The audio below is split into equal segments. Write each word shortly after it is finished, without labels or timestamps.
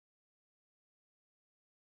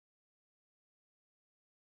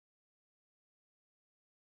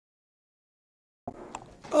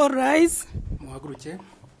All rise. Muhaguruke.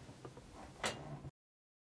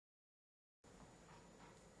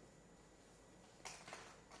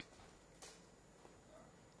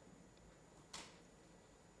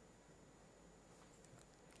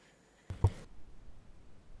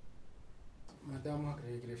 Madame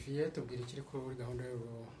Greffier tubwira ikiri kuri gahunda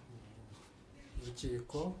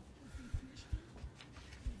y'urukiko.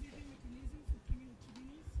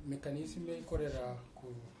 Mekanisme ikorera ku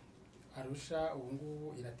Arusha ubu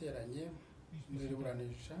ngubu irateranye muri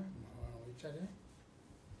riburanisha wicare.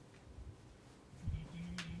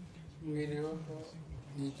 Mwiriho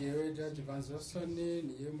ni jewe Judge Vanzosoni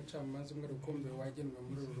ni yewe mucamanza umwe rukombe wagenwe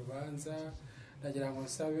muri uru rubanza. Nagira ngo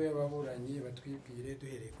nsabe ababuranyi batwibwire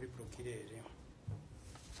duhereye kuri procureur.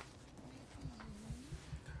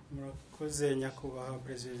 Murakoze nyakubahwa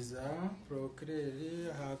perezida.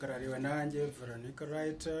 Procureur hagarariwe nanjye Veronica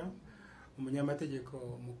Wright, umunyamategeko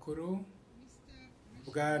mukuru,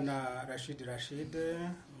 Bwana Rashid,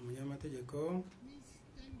 umunyamategeko,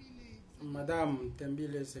 Madame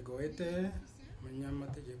Tembile Segoete,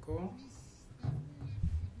 umunyamategeko,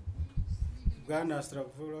 Bwana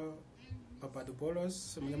Stravolo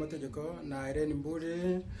Papadopoulos, umunyamategeko, na Irene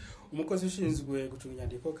Mburi, umukozi ushinzwe gucunga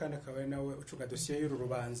inyandiko kandi akaba ari nawe ucunga dosiye y'uru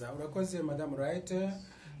rubanza. Urakoze Madame Wright.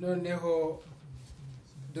 Noneho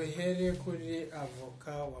duhere kuri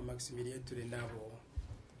avoka wa Maximilien TURINABO.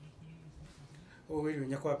 Uwiriwe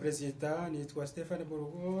nyakubahwa perezida, nitwa Stefan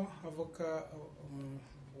Burugo, avoka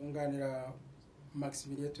unganira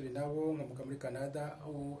Maximilien TURINABO nkomoka muri Canada,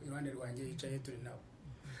 aho iruhande rwanjye yicaye TURINABO.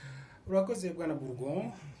 Urakoze Bwana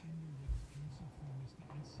Burugo.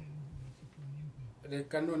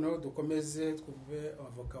 Reka noneho dukomeze twumve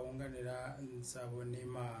avoka wunganira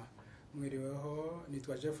NZABONIMPA. Mwiriweho,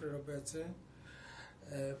 nitwa Jeffrey Roberts,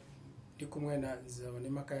 ndi kumwe na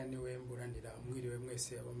NZABONIMPA kandi niwe mburanira. Mwiriwe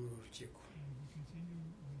mwese abo muri urukiko.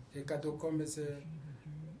 Reka dukomeze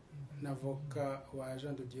na avoka wa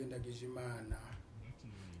Dieu NDAGIJlMANA.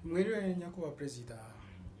 Mwiriwe nyakubahwa perezida,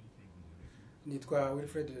 nitwa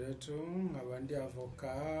Wilfred Letu, nkaba ndi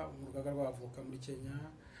avoka mu rugaga rw'avoka muri Kenya.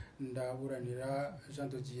 Ndaburanira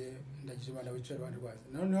Dieu NDAGIJlMANA wicaye iruhande rwanjye.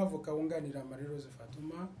 Noneho avoka wunganira Rose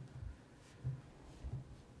FATUMA.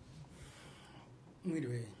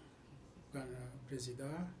 Mwiriwe Bwana perezida,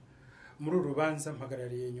 muri uru rubanza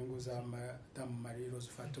mpagarariye inyungu za Madame Rose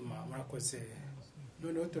FATUMA. Murakoze.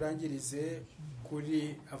 Noneho turangirize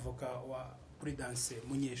kuri avoka wa Prudence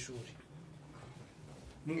MUNYESHULI.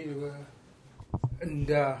 Mwiriwe,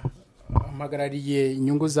 mpagarariye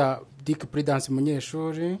inyungu za Dick Prudence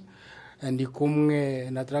MUNYESHULI. Ndi kumwe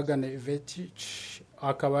na Dragan Vetich,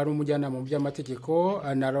 akaba ari umujyanama mu by'amategeko,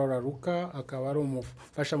 na Laura Luka, akaba ari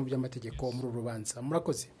umufasha mu by'amategeko muri uru rubanza.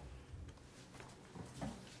 Murakoze.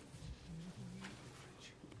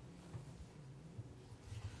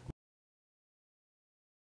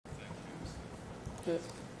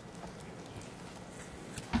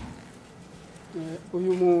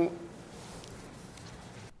 Uyu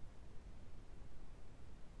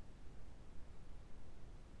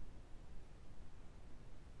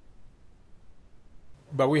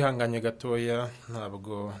wihanganye gatoya,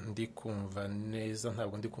 ntabwo ndi kumva neza,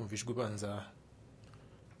 ntabwo ndi kumva ijwi banza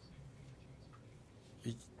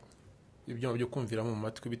ibyo kumvira mu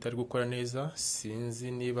matwi bitari gukora neza.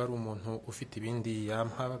 Sinzi niba ari umuntu ufite ibindi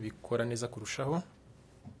yampa bikora neza kurushaho.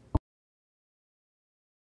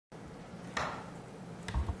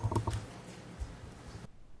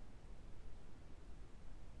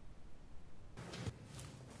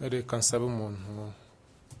 Reka nsaba umuntu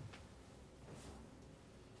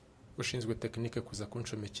ushinzwe tekinike kuza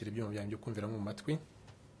kunshomekera ibyuma byanjye byo kumvira mu matwi.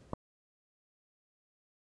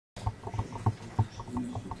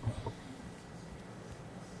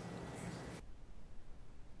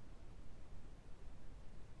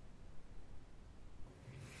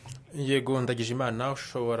 Yego Ndagijimana,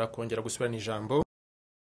 ushobora kongera gusubirana ijambo?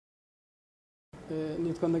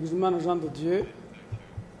 nitwa Ndagijimana Jean de Dieu.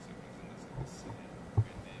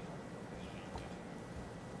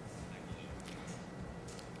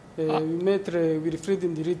 Maître Wilfried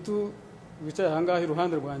Ndiritu wicaye ahangaha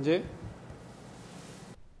iruhande rwanjye.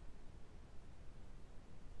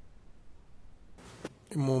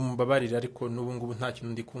 Mumbabarire ariko n'ubu ngubu nta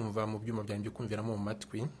kintu ndi kumva mu byuma byanjye byo kumviramo mu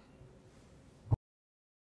matwi.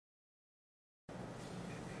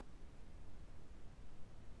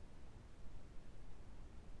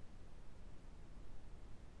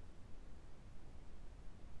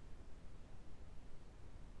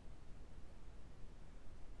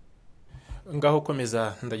 Ngaho komeza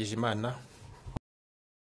Ndagijimana.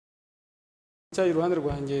 Wicaye iruhande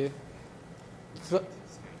rwanjye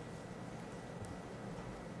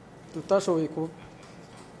tutashoboye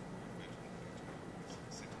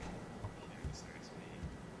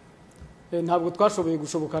ntabwo twashoboye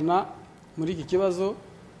gushobokana muri iki kibazo.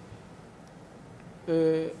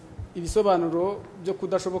 Ibisobanuro byo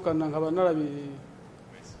kudashobokana nkaba narabi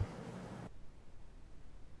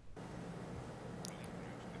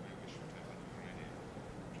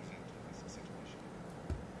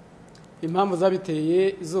impamvu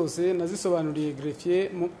zabiteye zose nazisobanuriye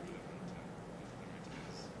greffier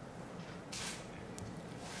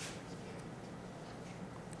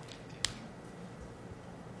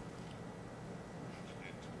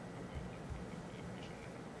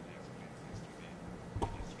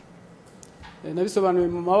nabisobanuye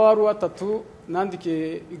mu mabaruwa 3 nandike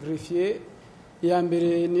greffier. Ya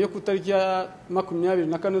mbere niyo ku tariki ya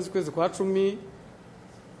 24 z'ukwezi kwa 10,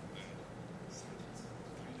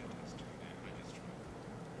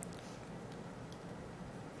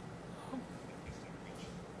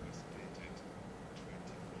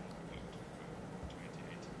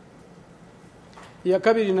 iya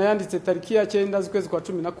kabiri nayanditse tariki ya 9 z'ukwezi kwa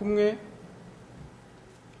 11,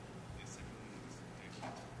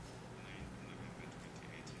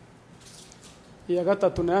 iya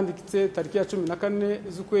gatatu nayanditse tariki ya 14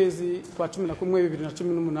 z'ukwezi kwa 11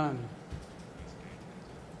 2018.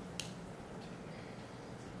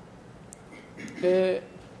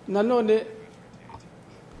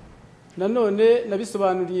 nanone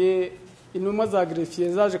nabisobanuriye intumwa za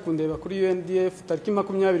greffier zaje kundeba kuri UNDF tariki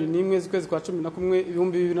 21 z'ukwezi kwa 11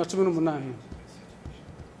 2018.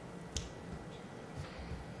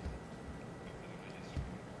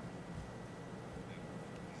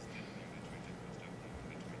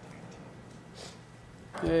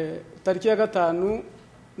 Tariki ya 5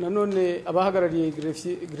 nanone abahagarariye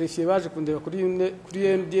greffier baje kundeba kuri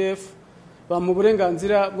UNDF bamu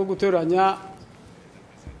burenganzira bwo guteranya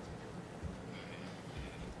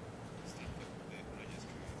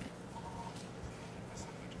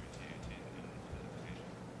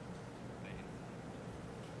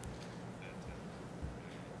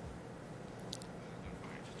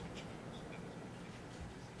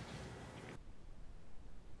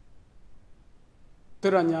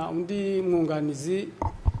undi mwunganizi.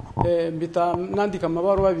 Mbita nandika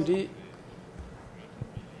amabaruwa 2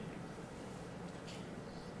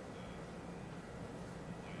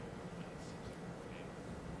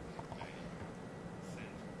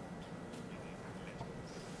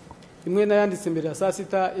 imwe nayanditse mbere ya saa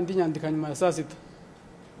sita, indi nyandika nyuma ya saa sita.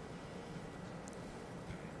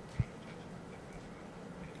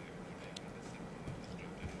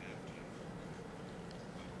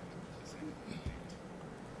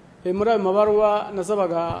 Muri ayo mabaruwa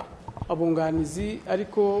nasabaga abunganizi,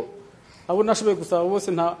 ariko abo nashoboye gusaba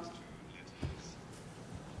bose nta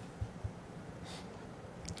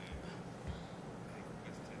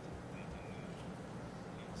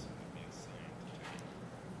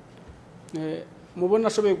mubona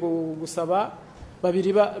nashoboye gusaba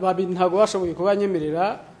babiri ntago bashoboye kubanyemerera.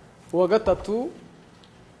 Uwa gatatu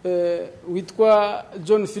witwa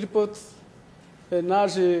John Philpott,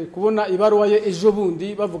 naje kubona ibaruwa ye ejo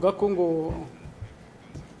bundi bavuga ko ngo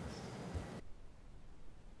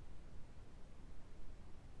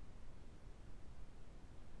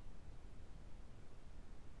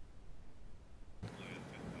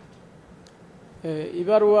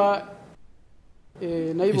ibaruwa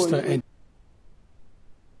nayibonye.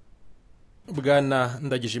 Bwana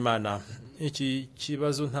Ndagijimana, iki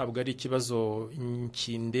kibazo ntabwo ari ikibazo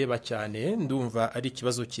kindeba cyane, ndumva ari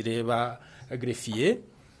ikibazo kireba greffier,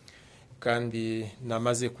 kandi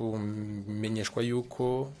namaze kumenyeshwa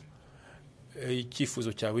yuko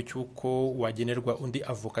icyifuzo cyawe cyuko wagenerwa undi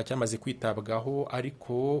avoka cyamaze kwitabwaho,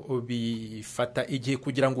 ariko bifata igihe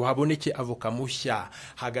kugira ngo haboneke avoka mushya.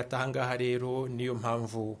 Hagati ahangaha rero niyo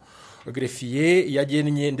mpamvu greffier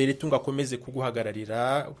yagennye ndere tungakomeze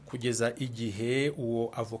kuguhagararira kugeza igihe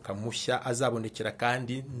uwo avoka mushya azabonekera,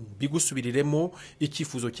 kandi bigusubiriremo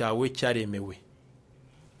icyifuzo cyawe cyaremewe.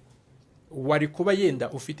 Wari kuba yenda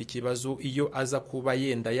ufite ikibazo iyo aza kuba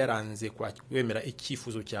yenda yaranze kwemera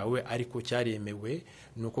icyifuzo cyawe ariko cyaremewe,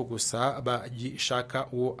 nuko gusa bagishaka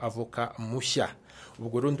uwo avoka mushya.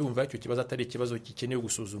 Ubwo rero ndumva icyo kibazo atari ikibazo gikeneye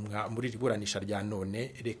gusuzumwa muri iburanisha rya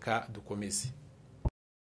none. Reka dukomeze.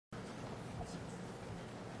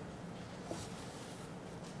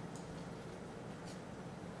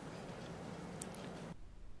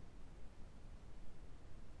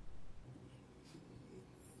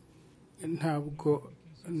 Ntabwo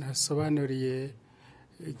nasobanuriye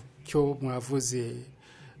cyo mwavuze.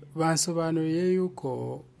 Bansobanuriye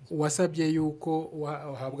yuko wasabye yuko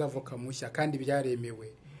uhabwa avoka mushya kandi byaremewe,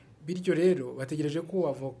 bityo rero bategereje ko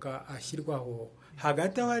avoka ashyirwaho.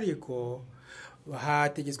 Hagati aho ariko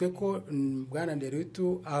hategetswe ko bwana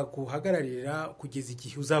Nderitu akuhagararira kugeza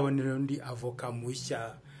igihe uzabonera undi avoka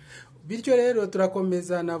mushya. Bityo rero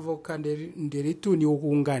turakomeza na avoka Nderitu ni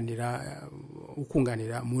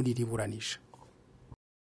ukunganira muri riburanisha.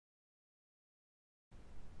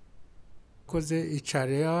 Koze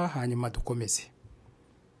icare hanyuma dukomeze.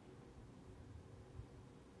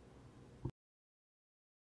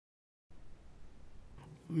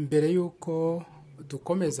 Mbere yuko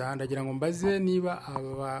dukomeza ndagira ngo mbaze niba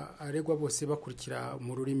abaregwa bose bakurikira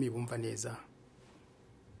mu rurimi bumva neza.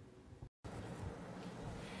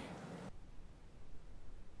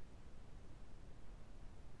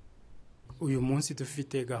 Uyu munsi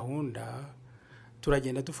dufite gahunda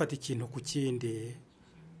turagenda dufata ikintu ku kindi.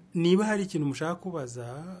 Niba hari ikintu mushaka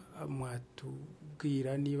kubaza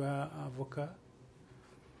mwatubwira niba avoka.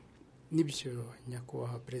 Nibyo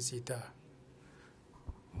nyakubahwa perezida.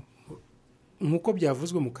 Nkuko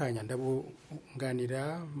byavuzwe mu kanya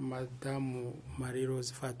ndabunganira Madamu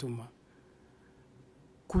Rose Fatuma.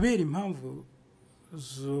 Kubera impamvu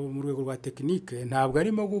zo mu rwego rwa tekinike ntabwo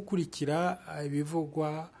arimo gukurikira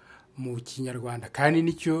ibivugwa mu Kinyarwanda kandi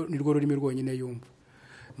nirwo rurimi rwonyine yumva.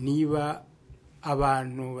 Niba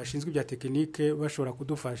abantu bashinzwe ibya tekinike bashobora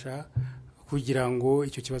kudufasha kugira ngo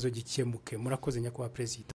icyo kibazo gikemuke. Murakoze nyakubahwa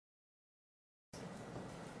perezida.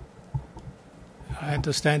 I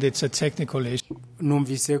understand it's a technical issue.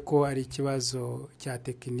 Numvise ko ari ikibazo cya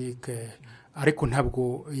tekinike ariko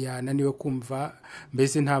ntabwo yananiwe kumva,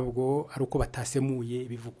 mbese ntabwo ari uko batasemuye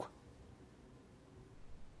ibivugwa.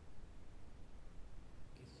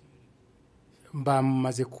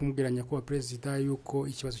 Bamaze kumbwira nyakubahwa perezida yuko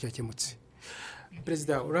ikibazo cyakemutse.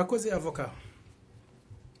 Perezida urakoze avoka.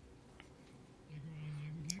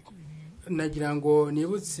 Nagira ngo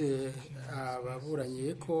nibutse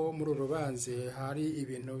ababuranye ko muri urubanze hari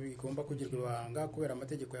ibintu bigomba kugirwa ibanga kubera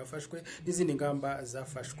amategeko yafashwe n'izindi ngamba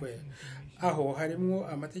zafashwe. Aho harimo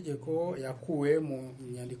amategeko yakuwe mu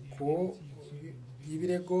nyandiko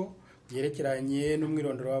y'ibirego yerekeranye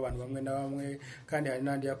n'umwirondoro w'abantu bamwe na bamwe, kandi hari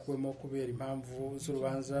n'andi yakuwemo kubera impamvu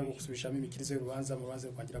z'urubanza rwo gusubishamo imikirize y'urubanza mu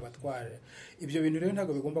rubanza rwangira abatware. Ibyo bintu rero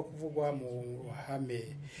ntabwo bigomba kuvugwa mu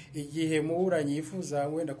ruhame. Igihe muburanyi yifuza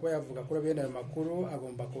wenda kuba yavuga kuri bene ayo makuru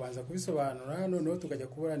agomba kubanza kubisobanura, noneho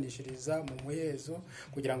tukajya kuburanishiriza mu muhezo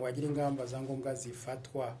kugira ngo hagire ingamba za ngombwa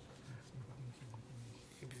zifatwa.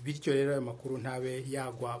 Bityo rero ayo makuru ntabe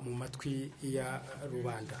yagwa mu matwi ya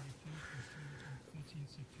rubanda.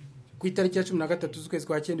 Ku itariki ya 13 z'ukwezi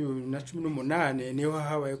kwa 2018 niho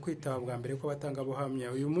habaye kwitaba bwa mbere ko batangabuhamya.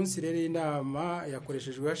 Uyu munsi rero inama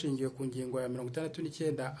yakoreshejwe hashingiwe ku ngingo ya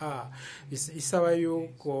 69A isaba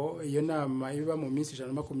yuko iyo nama iba mu minsi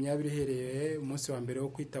 120 ihereye umunsi wa mbere wo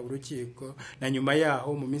kwitaba urukiko, na nyuma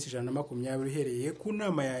yaho mu minsi 120 ihereye ku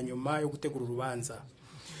nama ya nyuma yo gutegura urubanza.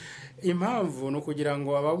 Impamvu no kugira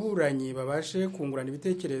ngo ababuranyi babashe kungurana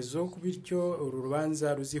ibitekerezo kubityo uru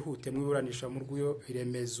rubanza ruzihute mu iburanisha mu rw'yo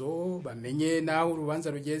iremezo, bamenye naho urubanza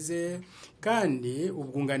rugeze, kandi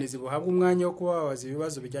ubwunganizi buhabwa umwanya wo kubabaza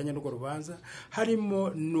ibibazo bijyanye n'urwo rubanza, harimo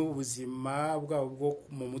n'ubuzima bwabo bwo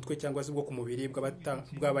mu mutwe cyangwa se bwo ku mubiri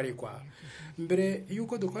bw'abaregwa. Mbere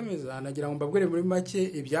yuko dukomeza nagira ngo mbabwire muri make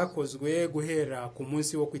ibyakozwe guhera ku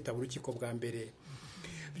munsi wo kwitaba urukiko bwa mbere.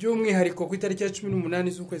 By'umwihariko ku itariki ya 18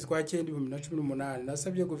 z'ukwezi kwa 2018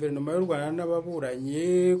 nasabye guverinoma y'u Rwanda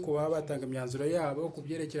n'ababuranyi kuba batanga imyanzuro yabo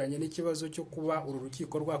kubyerekeranye n'ikibazo cyo kuba uru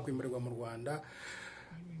rukiko rwakwimurirwa mu Rwanda.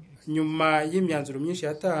 Nyuma y'imyanzuro myinshi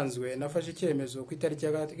yatanzwe nafashe icyemezo ku itariki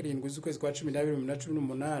ya 7 z'ukwezi kwa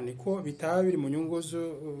 2018 ko bitaba biri mu nyungu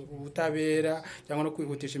z'ubutabera cyangwa no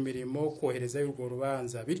kwihutisha imirimo kohereza y'urwo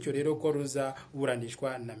rubanza, bityo rero ko ruza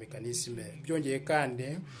buranishwa na mekanisme. Byongeye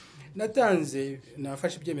kandi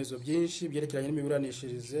nafashe ibyemezo byinshi byerekeranye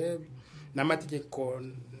n'imiburanishirize n'amategeko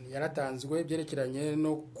yaratanzwe byerekeranye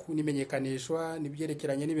no kunimenyekanishwa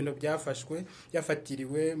n'ibyerekeranye n'ibintu byafashwe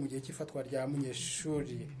yafatiriwe mu gihe cy'ifatwa rya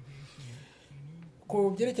munyeshuri. Ko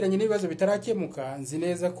byerekeranye n'ibibazo bitarakemuka, nzi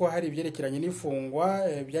neza ko hari ibyerekeranye n'ifungwa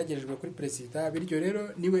byagerejwe kuri perezida, bityo rero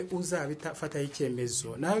niwe uzabifataho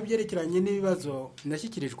icyemezo. Naho byerekeranye n'ibibazo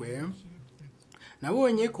nashyikirijwe,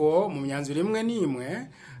 nabonye ko mu myanzuro imwe n'imwe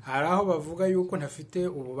hari aho bavuga yuko ntafite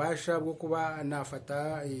ububasha bwo kuba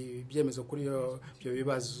nafata ibyemezo kuri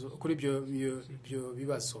ibyo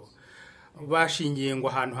bibazo. Bashingiye ngo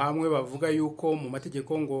ahantu hamwe bavuga yuko mu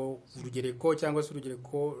mategeko ngo urugereko cyangwa se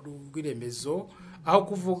urugereko rw'iremezo aho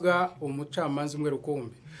kuvuga umucamanza umwe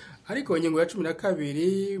rukumbi. Ariko ingingo ya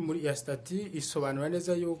 12 muri ya stati isobanura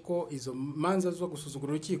neza yuko izo manza zo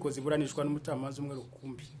gusuzugura urukiko ziburanishwa n'umucamanza umwe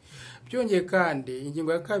rukumbi. byongeye kandi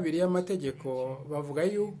ingingo ya kabiri y'amategeko bavuga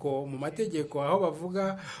yuko mu mategeko aho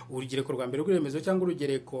bavuga urugereko rwa mbere rw'iremezo cyangwa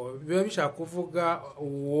urugereko biba bishaka kuvuga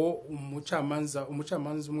uwo umucamanza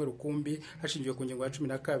umwe rukumbi hashingiwe ku ngingo ya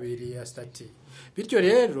 12 ya stati. Bityo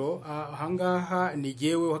rero ahangaha ni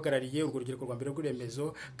jewe uhagarariye urwo rugereko rwa mbere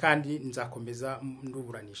rw'iremezo kandi nzakomeza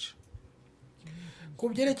nduburanisha. Ku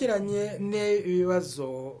byerekeranye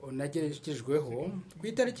n'ibibazo nagerejejweho ku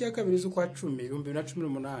itariki ya 2 z'ukwa 10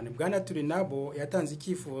 2018 Bwana Turinabo yatanze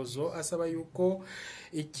icyifuzo asaba yuko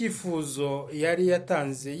icyifuzo yari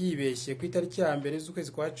yatanze yibeshye ku itariki ya 2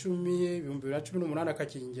 z'ukwezi kwa 10 2018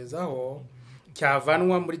 akakingezaho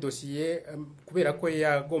cyavanwa muri dosiye kubera ko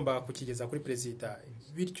yagomba kukigeza kuri perezida.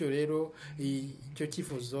 Bityo rero icyo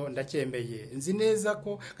cyifuzo ndacyembeye. Nzi neza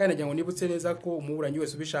ko kandi nagira ngo nibutse neza ko umuburanyi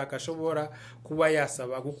wese ubishaka ashobora kuba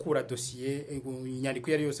yasaba gukura dosiye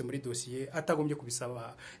inyandiko yari yose muri dosiye atagombye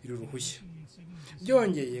kubisaba iruruhushya.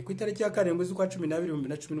 Byongeye ku itariki ya 7 z'ukwa 12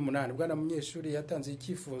 2018 Bwana Munyeshuri yatanze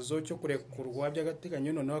icyifuzo cyo kurekurwa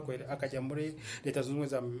by'agateganyo noneho akajya muri Leta Zunze Ubumwe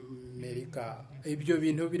za Amerika. Ibyo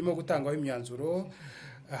bintu birimo gutangwaho imyanzuro.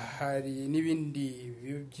 Hari n'ibindi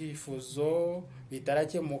byifuzo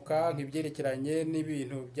bitarakemuka nk'ibyerekeranye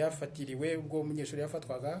n'ibintu byafatiriwe ubwo Munyeshuri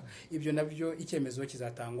yafatwaga. Ibyo nabyo icyemezo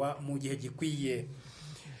kizatangwa mu gihe gikwiye.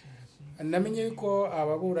 Namenye ko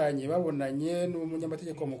ababuranyi babonanye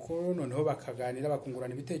n'umunyamategeko mukuru noneho bakaganira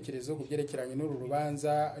bakungurana ibitekerezo ku byerekeranye n'uru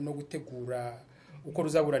rubanza no gutegura uko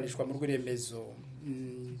ruzaburanishwa mu rw'iremezo.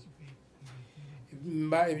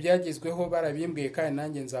 Ibyagezweho barabimbwiye kandi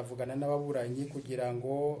nanjye nzavugana n'ababuranyi kugira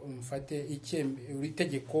ngo mfate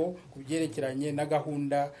itegeko ku byerekeranye na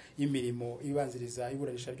gahunda y'imirimo ibanziriza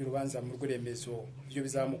iburanisha ry'urubanza mu rw'iremezo. Ibyo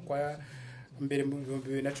bizamukwa mbere mu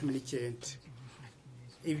 2019.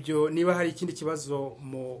 Ibyo niba hari ikindi kibazo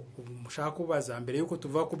mushaka kubaza mbere yuko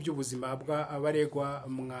tuvuga ku by'ubuzima bw'abaregwa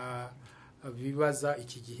mwa bibaza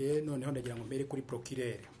iki gihe, noneho ndagira ngo mbere kuri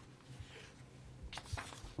procureur.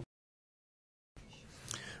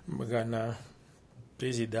 Bwana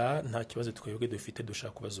Perezida, nta kibazo twebwe dufite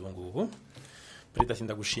dushaka kubaza ubu ngubu. Perezida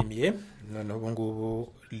sindagushimiye. Noneho ubu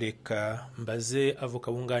ngubu reka mbaze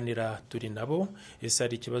avoka wunganira Turinabo ese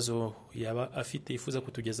hari ikibazo yaba afite yifuza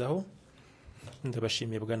kutugezaho.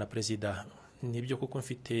 Ndabashimiye Bwana Perezida. Nibyo kuko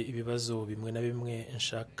mfite ibibazo bimwe na bimwe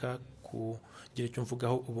nshaka kugira icyo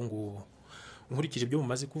mvugaho ubu ngubu. Nkurikije ibyo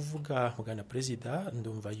mumaze kuvuga Bwana Perezida,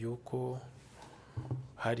 ndumva yuko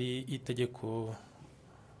hari itegeko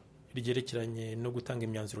rigerekeranye no gutanga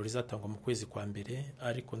imyanzuro rizatangwa mu kwezi kwa mbere,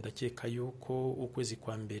 ariko ndakeka yuko ukwezi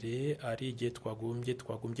kwa mbere ari igihe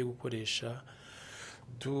twagombye gukoresha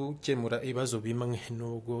dukemura ibibazo bimwe,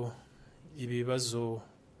 nubwo ibibazo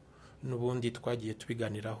n'ubundi twagiye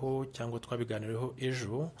tubiganiraho cyangwa twabiganiraho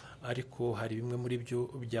ejo, ariko hari bimwe muri byo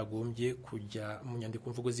byagombye kujya mu nyandiko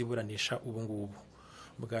mvugo ziburanisha ubu ngubu.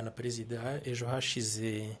 Bwana Perezida, ejo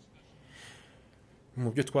hashize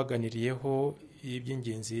mu byo twaganiriyeho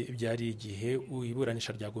iby'ingenzi byari igihe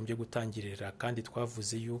iburanisha ryagombye gutangirira, kandi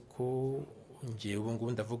twavuze yuko ngiye ubu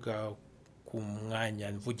ngubu ndavuga ku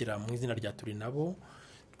mwanya mvugira mu izina rya Turinabo,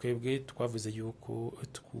 twebwe twavuze yuko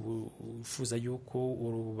twifuza yuko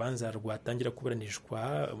urubanza rwatangira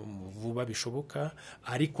kuburanishwa vuba bishoboka,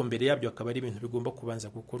 ariko mbere yabyo akaba ari ibintu bigomba kubanza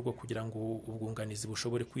gukorwa kugira ngo ubwunganizi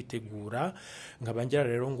bushobore kwitegura. Nkabangira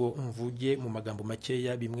rero ngo mvuge mu magambo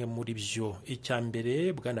makeya bimwe muri byo. Icya mbere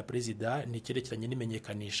Bwana Perezida ni icyerekeranye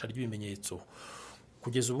n'imenyekanisha ry'ibimenyetso.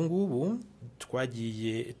 Kugeza ubu ngubu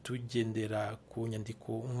twagiye tugendera ku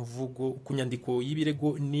nyandiko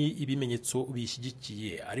y'ibirego ni ibimenyetso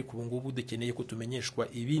bishyigikiye, ariko ubu ngubu dukeneye ko tumenyeshwa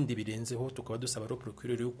ibindi birenzeho. Tukaba dusaba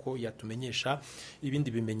procureur yuko yatumenyesha ibindi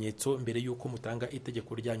bimenyetso mbere yuko mutanga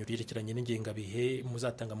itegeko ryanyu ryerekeranye n'ingengabihe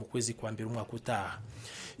muzatanga mu kwezi kwa mbere umwaka utaha.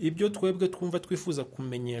 Ibyo twebwe twumva twifuza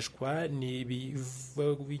kumenyeshwa ni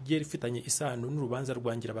bifitanye isano n'urubanza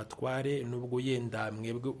rwangira batware, nubwo yenda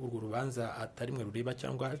mwebwe urwo rubanza atari mwe rureba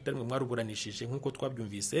cyangwa atari mwe mwaruburanishije nk'uko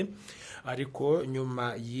twabyumvise, ariko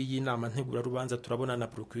nyuma y'iyi nama ntegura rubanza turabona na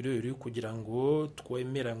procureur kugira ngo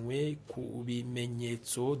twemeranywe ku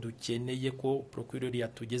bimenyetso dukeneye ko procureur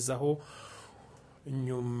yatugezaho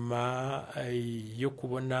nyuma yo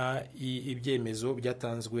kubona ibyemezo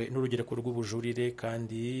byatanzwe n'urugereko rw'ubujurire.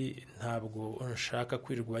 Kandi ntabwo nshaka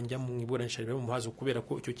kwirirwa njya mu iburanisha mu muhazo kubera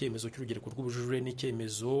ko icyo cyemezo cy'urugereko rw'ubujurire ni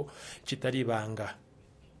icyemezo kitari ibanga.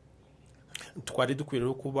 Twari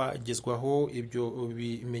dukwiriye kubagezwaho ibyo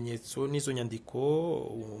bimenyetso n'izo nyandiko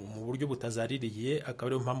mu buryo butazaririye, akaba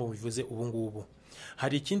ariyo mpamvu bivuze ubu ngubu.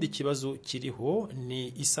 Hari ikindi kibazo kiriho, ni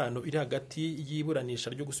isano iri hagati y'iburanisha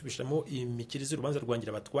ryo gusubishamo imikirize urubanza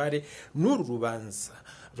rwangira batware n'uru rubanza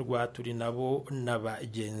rwa Turinabo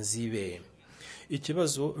n'abagenzi be.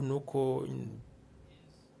 ikibazo nuko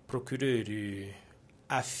procureur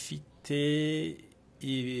afite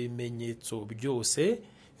ibimenyetso byose.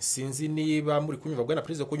 Sinzi niba muri kunyumva bwana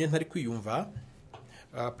president ko ntari kwiyumva.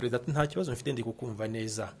 President nta kibazo mfite ndi kukumva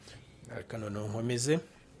neza. Kanono nkomeze.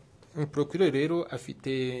 Procureur rero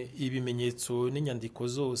afite ibimenyetso n'inyandiko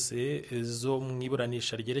zose zo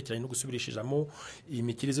mwiburanisha ryerekeranye no gusubirishijamo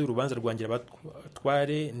imikirize y'urubanza rwangira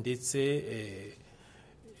batware ndetse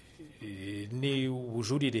ni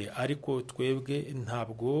ubujurire, ariko twebwe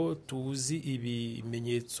ntabwo tuzi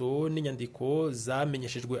ibimenyetso n'inyandiko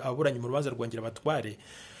zamenyeshejwe aburanye mu rubanza rwangira batware.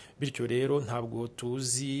 Bityo rero ntabwo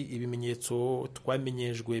tuzi ibimenyetso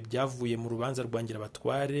twamenyejwe byavuye mu rubanza rwangira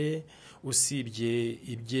batware usibye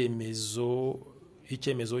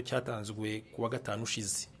icyemezo cyatanzwe kuwa gatanu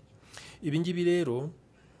ushize. Ibi ngibi rero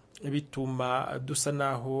bituma dusa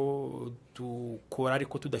naho dukora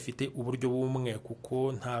ariko tudafite uburyo bumwe,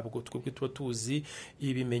 kuko ntabwo twebwe tuba tuzi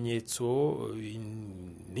ibimenyetso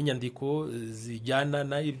n'inyandiko zijyana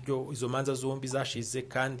na izo manza zombi zashize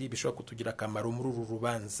kandi bishobora kutugira akamaro muri uru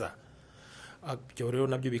rubanza. Ibyo rero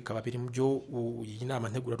nabyo bikaba biri mu byo iyi nama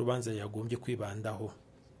ntegura rubanza yagombye kwibandaho.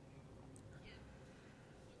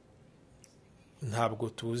 Ntabwo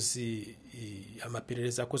tuzi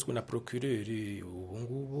amaperereza akozwe na procureur ubu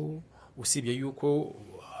ngubu, usibye yuko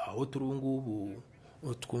aho turi ngubu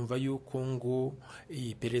twumva yuko ngo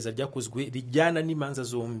iperereza ryakozwe rijyana n'imanza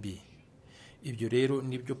zombi. Ibyo rero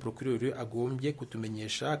nibyo procureur agombye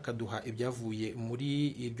kutumenyesha, akaduha ibyavuye muri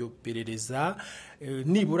iryo perereza,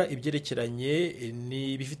 nibura ibyerekeranye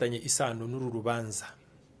n'ibifitanye isano n'uru rubanza.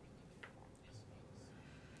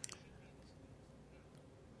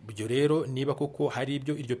 Ibyo rero niba koko hari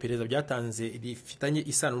ibyo iryo perereza byatanze rifitanye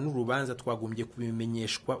isano n'urubanza twagombye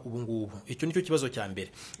kubimenyeshwa ubu ngubu. Icyo nicyo kibazo cya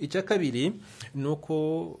mbere. Icya kabiri nuko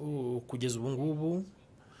kugeza ubu ngubu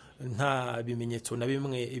nta bimenyetso na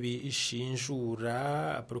bimwe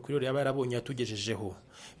bishinjura procureur yaba yarabonye yatugejejeho.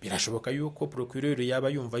 Birashoboka yuko procureur yaba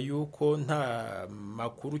yumva yuko nta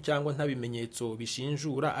makuru cyangwa nta bimenyetso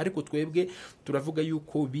bishinjura, ariko twebwe turavuga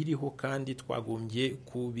yuko biriho kandi twagombye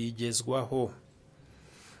kubigezwaho.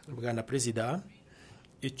 Bwana President,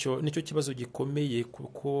 icyo nicyo kibazo gikomeye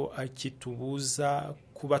kuko akitubuza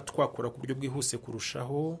kuba twakora ku buryo bwihuse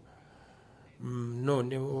kurushaho,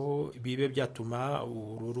 noneho bibe byatuma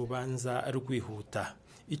uru rubanza rwihuta.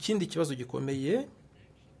 Ikindi kibazo gikomeye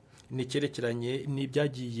ni cyerekeranye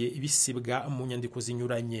n'ibyagiye bisibwa mu nyandiko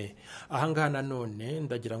zinyuranye. Aha ngaha nanone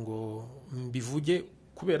ndagira ngo mbivuge,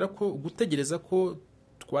 kubera ko gutegereza ko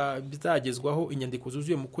bizagezwaho inyandiko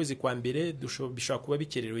zuzuye mu kwezi kwa mbere bishobora kuba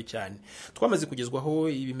bikererewe cyane. Twamaze kugezwaho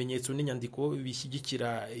ibimenyetso n'inyandiko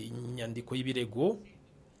bishyigikira inyandiko y'ibirego,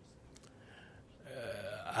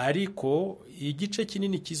 ariko igice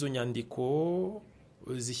kinini cy'izo nyandiko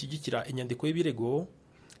zishyigikira inyandiko y'ibirego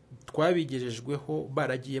twabigejejweho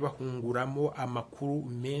baragiye bahunguramo amakuru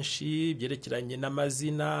menshi byerekeranye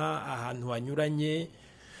n'amazina ahantu hanyuranye.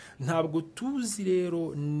 Ntabwo tuzi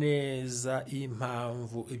rero neza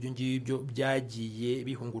impamvu ibyo ngibyo byagiye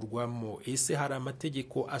bihungurwamo. Ese hari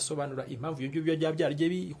amategeko asobanura impamvu ibyo ngibyo byaragiye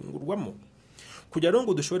bihungurwamo? Kugira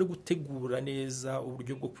ngo dushobore gutegura neza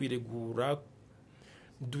uburyo bwo kwiregura,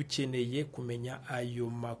 dukeneye kumenya ayo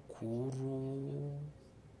makuru,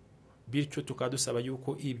 bityo tukadusaba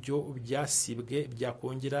yuko ibyo byasibwe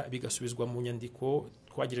byakongera bigasubizwa mu nyandiko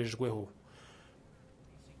twagerejweho.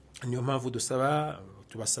 Niyo mpamvu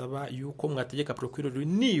tubasaba yuko mwategeka procureur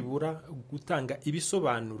nibura gutanga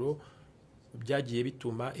ibisobanuro byagiye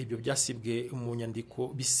bituma ibyo byasibwe mu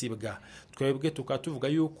nyandiko bisibwa. Twebwe tukatuvuga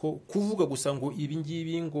yuko kuvuga gusa ngo ibi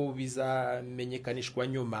ngibi ngo bizamenyekanishwa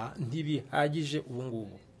nyuma ntibihagije ubu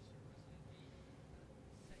ngubu.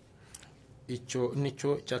 Icyo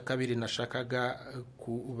nicyo cya kabiri nashakaga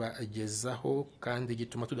kubagezaho kandi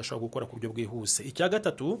gituma tudashobora gukora ku buryo bwihuse. Icya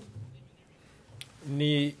gatatu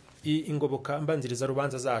ni ingoboka mbanziriza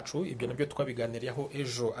rubanza zacu. Ibyo nabyo twabiganiriyeho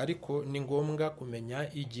ejo, ariko ni ngombwa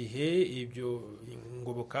kumenya igihe ibyo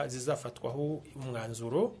ingoboka zizafatwaho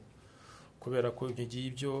umwanzuro, kubera ko ibyo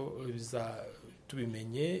ngibyo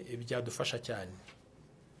tubimenye byadufasha cyane.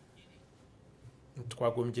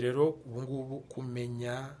 Twagombye rero ubu ngubu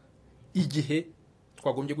kumenya igihe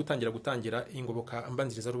twagombye gutangira ingoboka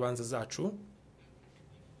mbanziriza rubanza zacu,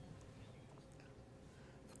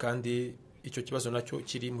 kandi icyo kibazo nacyo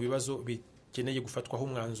kiri mu bibazo bikeneye gufatwaho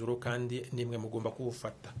umwanzuro kandi nimwe mugomba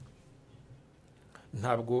kuwufata.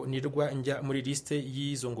 Ntabwo nirwa njya muri liste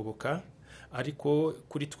y'izo ngoboka, ariko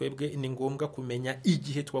kuri twebwe ni ngombwa kumenya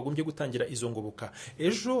igihe twagombye gutangira izo ngoboka.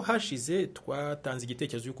 Ejo hashize twatanze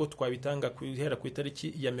igitekerezo yuko twabitanga guhera ku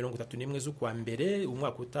itariki ya 31 z'ukwa mbere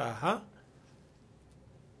umwaka utaha,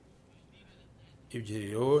 ibyo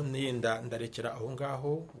rero yenda ndarekera aho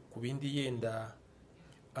ngaho, ku bindi yenda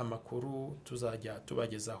amakuru tuzajya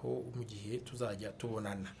tubagezaho mu gihe tuzajya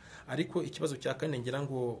tubonana. Ariko ikibazo cya kane ngira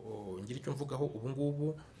ngo ngire icyo mvugaho ubu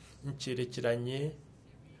ngubu cyerekeranye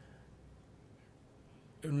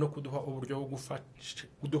no kuduha uburyo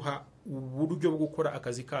bwo gukora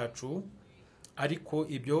akazi kacu, ariko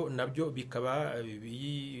ibyo nabyo bikaba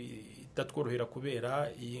bitatworohera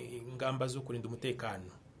kubera ingamba zo kurinda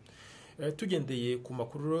umutekano. Tugendeye ku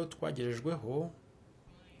makuru twagerejweho,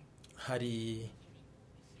 hari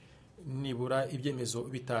nibura ibyemezo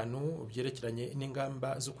 5 byerekeranye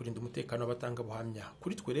n'ingamba zo kurinda umutekano w'abatanga buhamya.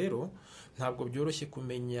 Kuri twe rero ntabwo byoroshye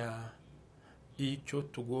kumenya icyo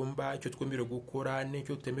twemerewe gukora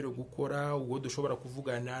n'icyo tutemerewe gukora, uwo dushobora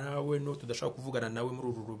kuvugana nawe no tudashaka kuvugana nawe muri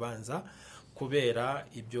uru rubanza, kubera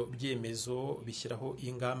ibyo byemezo bishyiraho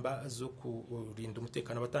ingamba zo kurinda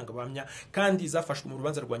umutekano w'abatanga buhamya, kandi zafashwe mu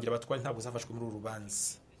rubanza rwangira abatwari, ntabwo zafashwe muri uru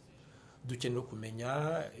rubanza. Dukeneye kumenya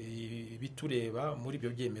bitureba muri ibyo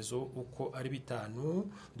byemezo uko ari 5.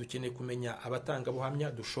 Dukeneye kumenya abatanga buhamya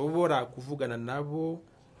dushobora kuvugana nabo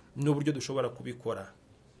n'uburyo dushobora kubikora,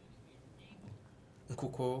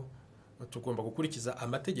 kuko tugomba gukurikiza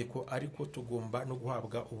amategeko, ariko tugomba no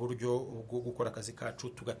guhabwa uburyo bwo gukora akazi kacu,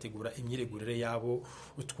 tugategura imyiregurire yabo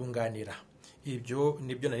utwunganira. Ibyo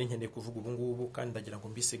nibyo nari nkeneye kuvuga ubu ngubu, kandi ndagira ngo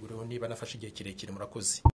mbisegureho niba nafashe igihe kirekire.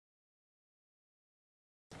 Murakoze.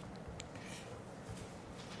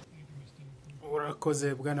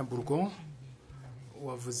 Urakoze Bwana Burgon,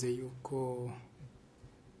 wavuze yuko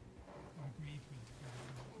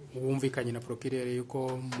wumvikanye na procureur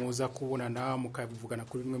yuko muza kubonana mukavugana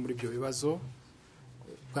kuri bimwe muri ibyo bibazo.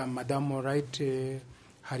 Bwa Madame Wright,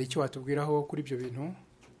 hari icyo watubwiraho kuri ibyo bintu?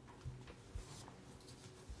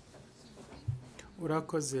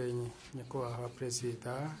 Urakoze nyakubahwa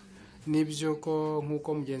Perezida. Nibyo ko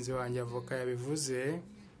nkuko mugenzi wanjye avoka yabivuze,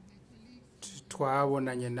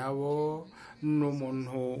 twabonanye nabo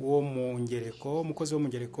n'umuntu wo mu ngereko, umukozi wo mu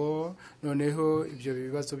ngereko. Noneho ibyo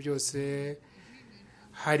bibazo byose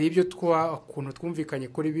hari ibyo kuntu twumvikanye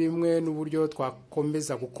kuri bimwe n'uburyo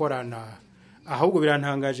twakomeza gukorana. Ahubwo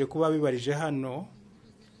birantangaje kuba bibarije hano.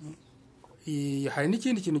 Hari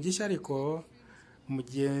n'ikindi kintu gishya, ariko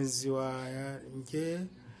mugenzi wanjye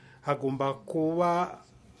hagomba kuba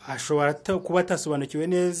ashobora kuba atasobanukiwe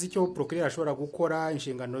neza icyo procureur ashobora gukora,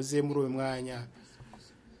 inshingano ze muri uyu mwanya.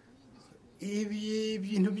 Ibi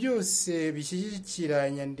bintu byose bishyigikira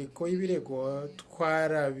inyandiko y'ibirego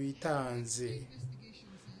twarabitanze.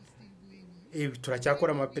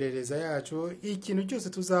 Turacyakora amaperereza yacu, ikintu cyose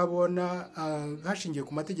tuzabona hashingiye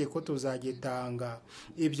ku mategeko tuzagitanga.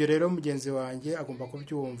 Ibyo rero mugenzi wanjye agomba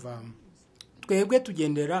kubyumva. Twebwe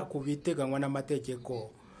tugendera ku biteganywa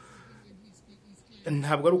n'amategeko,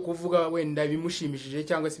 ntabwo ari ukuvuga wenda bimushimishije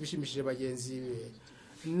cyangwa se bishimishije bagenzi be.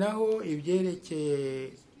 Naho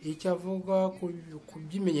ibyerekeye icyo avuga ku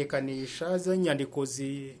by'imenyekanisha z'inyandiko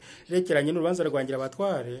zirekeranye n'urubanza rwangira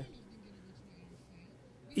abatware,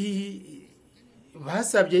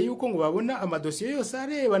 basabye yuko ngo babona amadosiye yose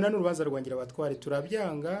arebana n'urubanza rwangira abatware.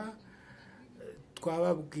 Turabyanga.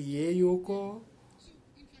 Twababwiye yuko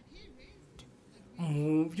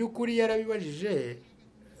mu by'ukuri yarabibajije,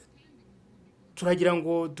 turagira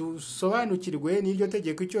ngo dusobanukirwe n'iryo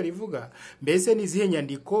tegeko icyo rivuga. Mbese n'izihe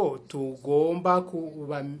nyandiko tugomba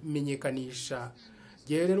kubamenyekanisha.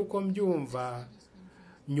 Rero uko mbyumva,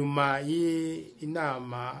 nyuma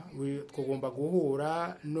y'inama tugomba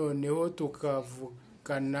guhura, noneho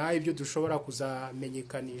tukavugana ibyo dushobora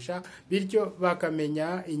kuzamenyekanisha, bityo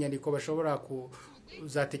bakamenya inyandiko bashobora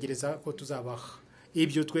kuzategereza ko tuzabaha.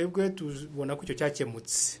 Ibyo twebwe tubona ko icyo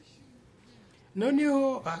cyakemutse.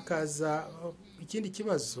 Noneho hakaza ikindi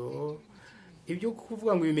kibazo, ibyo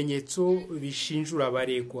kuvuga ngo ibimenyetso bishinjura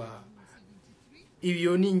abaregwa.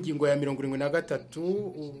 Iyo ni ingingo ya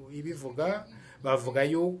 73 ibivuga. Bavuga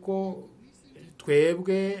yuko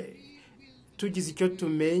twebwe tugize icyo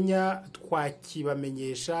tumenya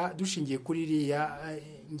twakibamenyesha dushingiye kuri iriya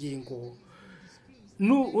ngingo.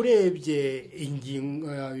 Urebye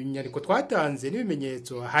inyandiko twatanze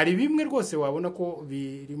n'ibimenyetso, hari bimwe rwose wabona ko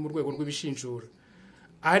biri mu rwego rw'ibishinjura,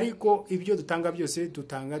 ariko ibyo dutanga byose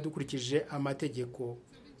dutanga dukurikije amategeko,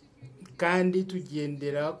 kandi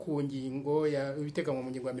tugendera ku ngingo ibiteganywa mu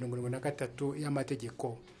ngingo ya 73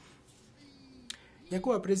 y'amategeko.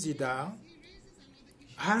 Nyakubahwa Perezida,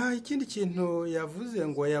 hari ikindi kintu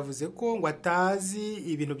yavuze ko atazi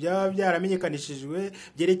ibintu byaba byaramenyekanishijwe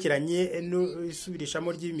byerekeranye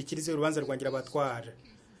n'isubirishamo ry'imikirize y'urubanza rwangira abatware.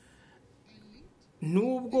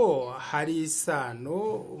 Nubwo hari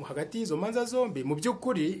isano hagati y'izo manza zombi, mu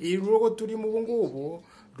by'ukuri urugo turi mu ngubu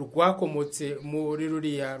rwakomotse muri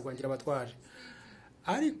ruriya rwangira abatware.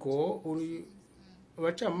 ariko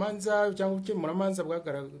abacamanza cyangwa ubukemuramanza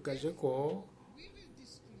bwagaragaje ko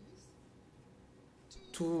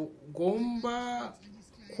tugomba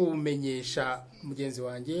kumenyesha mugenzi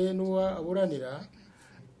wanjye n'uwa aburanira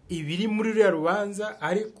ibiri muri ruriya rubanza,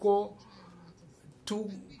 ariko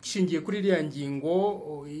tushingiye kuri iriya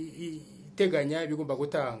ngingo iteganya ibigomba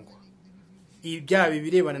gutangwa, ibyaha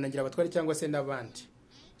birebana na nyirabatware cyangwa se n'abandi.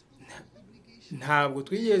 Ntabwo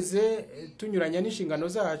twigeze tunyuranya n'inshingano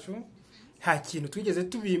zacu, nta kintu twigeze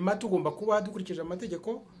tubima, tugomba kuba dukurikije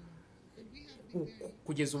amategeko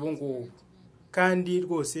kugeza ubu ngubu, kandi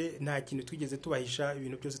rwose nta kintu twigeze tubahisha,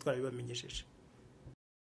 ibintu byose twabibamenyesheje.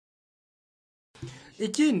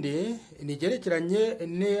 Ikindi ni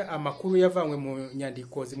gerekeranye amakuru yavanywe mu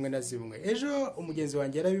nyandiko zimwe na zimwe. Ejo umugenzi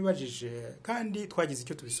wanjye yarabibajije kandi twagize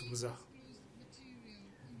icyo tubisubizaho.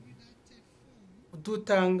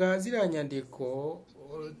 Dutanga ziriya nyandiko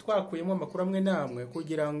twakuyemo amakuru amwe namwe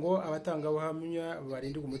kugira ngo abatangabuhamya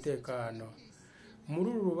barindirwe umutekano. Muri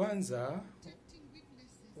uru rubanza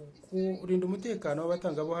kurinda umutekano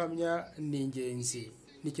w'abatangabuhamya ni ingenzi,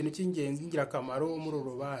 ni ikintu cy'ingenzi ngirakamaro muri uru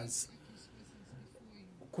rubanza,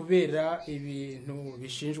 kubera ibintu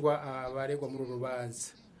bishinjwa abaregwa muri uru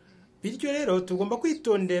rubanza. Bityo rero tugomba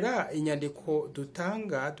kwitondera inyandiko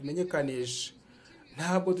dutanga, tumenyekanisha.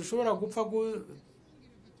 Ntabwo dushobora gupfa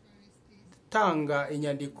gutanga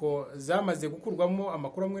inyandiko zamaze gukurwamo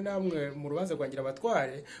amakuru amwe namwe mu rubanza rwa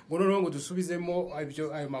nyirabatware ngo noneho ngo dusubizemo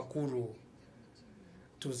ayo makuru.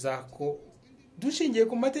 Dushingiye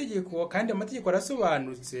ku mategeko, kandi amategeko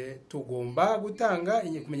arasobanutse, tugomba gutanga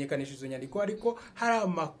kumenyekanisha izo nyandiko, ariko hari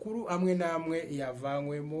amakuru amwe namwe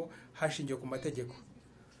yavanywemo hashingiye ku mategeko.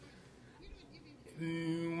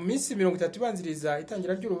 Mu minsi 30 ibanziriza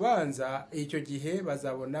itangira ry'urubanza, icyo gihe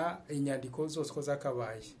bazabona inyandiko zose ko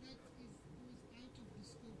zakabaye.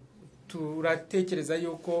 Turatekereza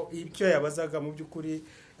yuko ibyo yabazaga mu by'ukuri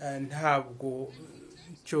ntabwo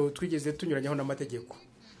cyo twigeze tunyuranyaho n'amategeko.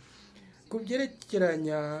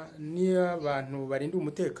 Kubyerekeranya n'abantu barinda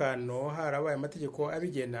umutekano, harabaye amategeko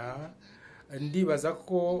abigena. Ndibaza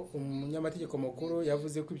ko umunyamategeko mukuru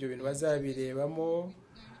yavuze ko ibyo bintu bazabirebamo,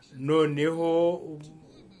 noneho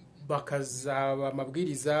bakazaba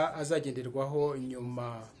amabwiriza azagenderwaho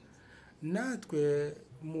nyuma. Natwe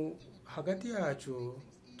hagati yacu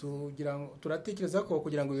turatekereza ko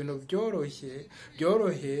kugira ngo ibintu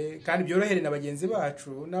byorohe kandi byorohere na bagenzi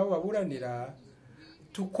bacu nabo baburanira,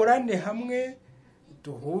 tukorane hamwe,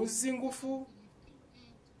 duhuze ingufu,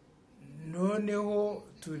 noneho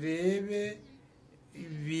turebe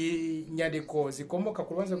inyandiko zikomoka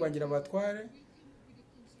ku rubanza rwa nyirabatware,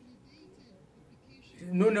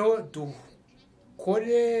 noneho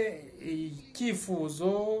dukore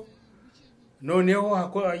icyifuzo, noneho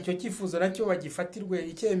icyo cyifuzo nacyo bagifatirwe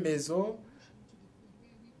icyemezo,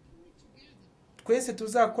 twese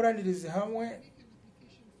tuzakoranirize hamwe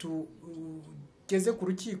tugeze ku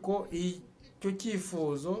rukiko icyo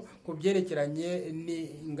cyifuzo ku byerekeranye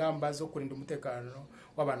n'ingamba zo kurinda umutekano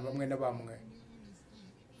w'abantu bamwe na bamwe.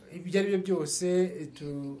 Ibyo ari byo byose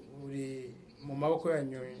turi mu maboko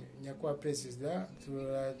yanyu nyakubahwa perezida.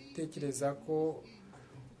 Turatekereza ko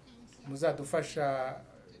muzadufasha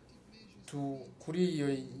kuri iyo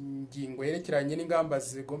ngingo yerekeranye n'ingamba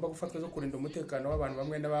zigomba gufatwa zo kurinda umutekano w'abantu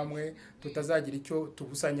bamwe na bamwe, tutazagira icyo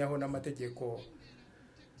tubusanyaho n'amategeko.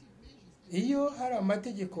 Iyo hari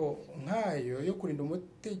amategeko nk'ayo yo kurinda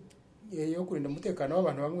umutekano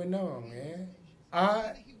w'abantu bamwe na bamwe,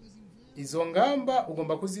 izo ngamba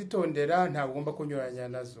ugomba kuzitondera, ntabwo ugomba kunyuranya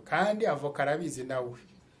nazo, kandi avoka arabizi nawe.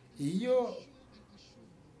 Iyo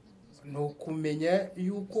ni ukumenya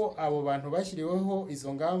yuko abo bantu bashyiriweho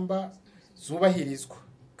izo ngamba zubahirizwa,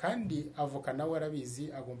 kandi avoka nawe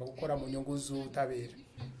arabizi, agomba gukora mu nyungu z'ubutabera.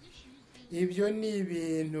 Ibyo ni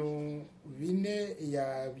ibintu bine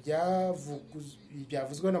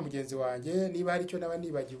byavuzwe na mugenzi wanjye. Niba hari icyo naba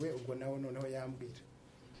nibagiwe, ubwo nawe noneho yambwira.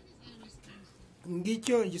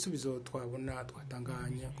 Ngicyo igisubizo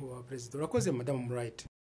twatanganya kuba perezida. Urakoze Madame Muright.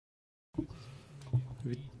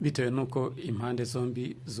 Bitewe nuko impande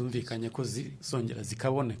zombi zumvikanye ko zongera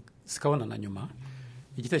zikabonana nyuma,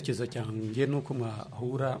 igitekerezo cyanjye nuko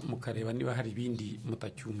mwahura mukareba niba hari ibindi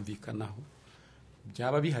mutacyumvikanaho,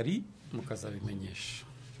 byaba bihari mukazabimenyesha.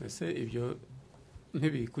 Ese ibyo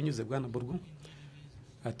ntibikunyuze Bwana Burgu?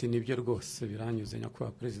 Ati nibyo rwose biranyuze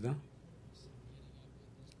nyakubahwa perezida.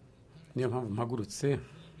 Niyo mpamvu mpagurutse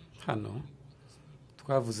hano.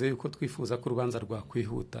 Twavuze yuko twifuza ko urubanza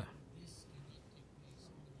rwakwihuta.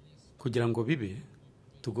 Kugira ngo bibe,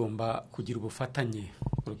 tugomba kugira ubufatanye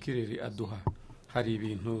urukiriri aduha. Hari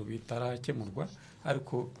ibintu bitarakemurwa,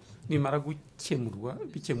 ariko nimara gukemurwa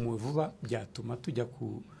bikemuwe vuba byatuma tujya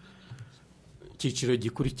ku cyiciro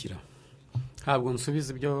gikurikira. Ntabwo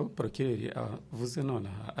nsubiza ibyo procureur avuze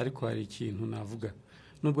nonaha, ariko hari ikintu navuga.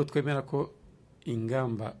 Nubwo twemera ko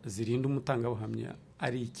ingamba zirinda umutangabuhamya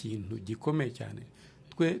ari ikintu gikomeye cyane,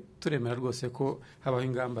 twe turemera rwose ko habaho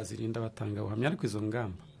ingamba zirinda abatangabuhamya, ariko izo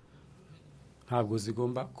ngamba ntabwo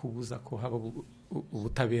zigomba kubuza ko haba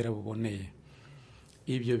ubutabera buboneye.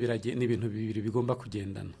 Ibyo ni ibintu bibiri bigomba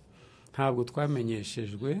kugendana. Ntabwo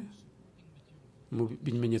twamenyeshejwe mu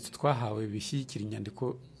bimenyetso twahawe bishyigikira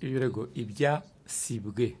inyandiko y'ibirego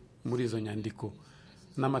ibyasibwe muri izo nyandiko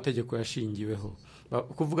n'amategeko yashingiweho.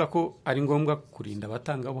 Kuvuga ko ari ngombwa kurinda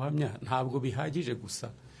abatangabuhamya ntabwo bihagije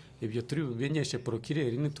gusa. Ibyo turi bubimenyeshe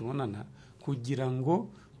procureur nitubonana kugira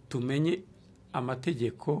ngo tumenye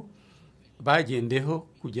amategeko bagendeho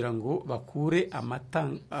kugira ngo bakure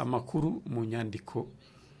amakuru mu nyandiko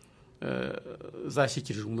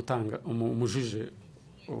zashyikirijwe umujije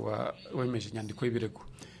wemeje inyandiko y'ibirego.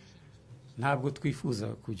 Ntabwo twifuza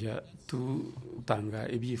kujya tutanga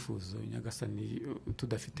ibyifuzo nyagasani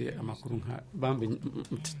tudafite amakuru nka bambe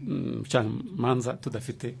manza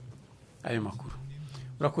tudafite ayo makuru.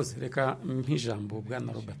 Urakoze. Reka nk'ijambo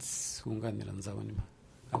bwana Roberts wunganira Nzabonimpa.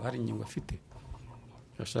 Abari ingingo afite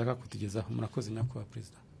bashaka kutugezaho. Murakoze nyakubahwa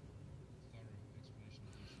perezida.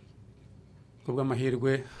 Kubwa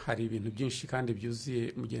amahirwe hari ibintu byinshi kandi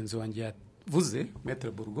byuzuye mugenzi wanjye yavuze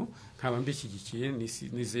Maître Burgo, nkaba mbishyigikiye.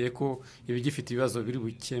 Nizeye ko ibigifite ibibazo biri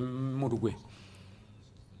bukemurwe.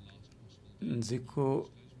 Nzi ko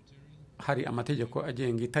hari amategeko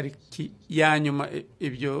agenga itariki ya nyuma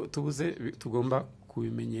ibyo tubuze tugomba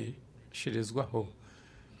kubimenyesherezwaho.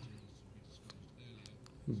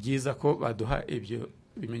 Byiza ko baduha ibyo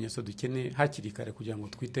bimenyetso dukeneye hakiri kare kugira ngo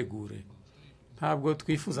twitegure. Ntabwo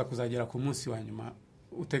twifuza kuzagera ku munsi wa nyuma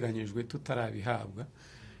uteganyijwe tutarabihabwa.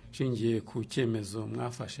 Shingiye ku cyemezo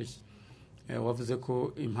mwafashe wavuze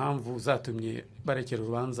ko impamvu zatumye barekera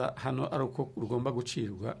urubanza hano ari uko rugomba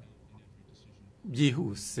gucirwa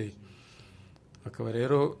byihuse. Akaba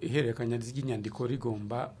rero ihererekanya ry'inyandiko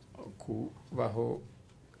rigomba kubaho,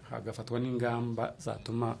 hagafatwa n'ingamba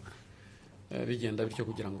zatuma bigenda bityo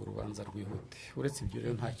kugira ngo urubanza rwihute. Uretse ibyo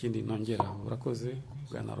rero nta kindi nongeraho. Urakoze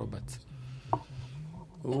bwana Robert.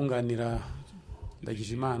 Ubunganira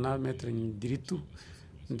Ndagijimana Maître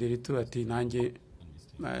Ndiritu ati nanjye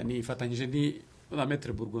nifatanyije na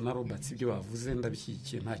Maître Burgo na Robert ibyo bavuze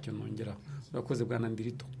ndabishyigikiye ntacyo nongeraho. Urakoze bwana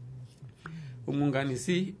Ndiritu.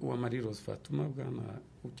 Umwunganizi wa Rose Fatuma bwana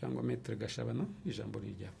cyangwa Maître Gashabana, ijambo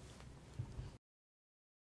rijya.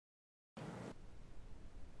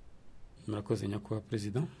 Murakoze nyakubahwa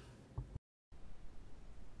perezida.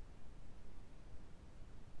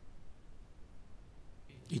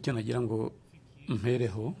 Icyo nagira ngo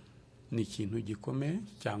mpereho ni ikintu gikomeye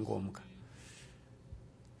cyangombwa.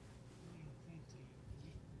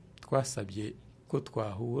 Twasabye ko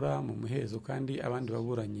twahura mu muhezo kandi abandi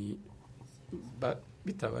baburanyi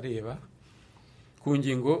bitabareba ku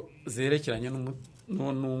ngingo zerekeranye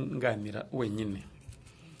n'unganira wenyine.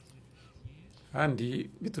 Kandi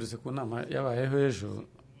biturutse ku nama yabayeho ejo,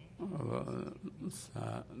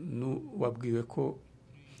 wabwiwe ko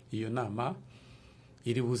iyo nama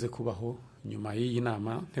iri buze kubaho nyuma y'iyi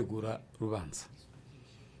nama ntegura rubanza.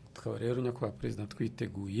 Tukaba rero nyakubahwa perezida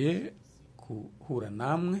twiteguye guhura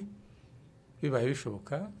namwe bibaye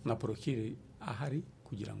bishoboka na procureur ahari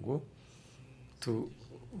kugira ngo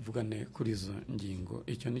tuvugane kuri izo ngingo.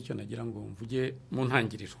 Icyo nicyo nagira ngo mvuge mu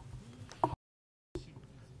ntangiriro.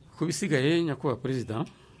 Kubisigaye nyakubahwa perezida,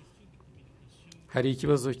 hari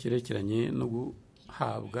ikibazo kirekeranye no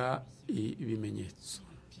guhabwa ibimenyetso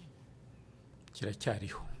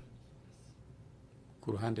kiracyariho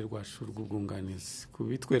ku ruhande rwacu rw'ubwunganizi.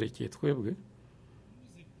 Kubitwerekeye twebwe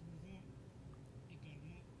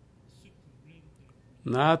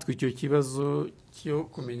natwe icyo kibazo cyo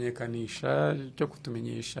kumenyekanisha, cyo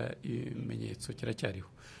kutumenyesha ibimenyetso kiracyariho.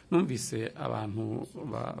 Numvise abantu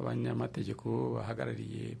b'abanyamategeko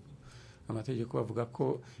bahagarariye amategeko bavuga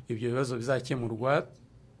ko ibyo bibazo bizakemurwa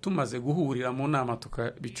tumaze guhurira mu nama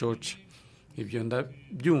tukabicoca. Ibyo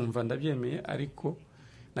ndabyumva ndabyemeye, ariko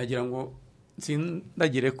nagira ngo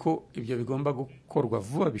sindagire ko ibyo bigomba gukorwa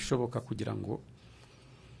vuba bishoboka kugira ngo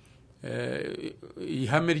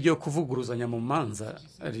ihame ryo kuvuguruzanya mu manza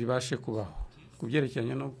ribashe kubaho.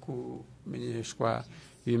 Kubyerekeranye no kumenyeshwa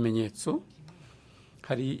ibimenyetso,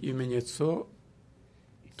 hari ibimenyetso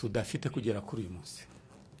tudafite kugera kuri uyu munsi.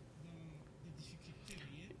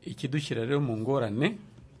 Ikidushyira rero mu ngorane,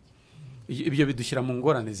 ibyo bidushyira mu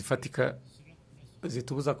ngorane zifatika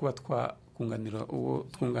zitubuza kuba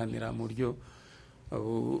twunganira mu buryo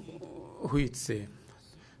buhwitse.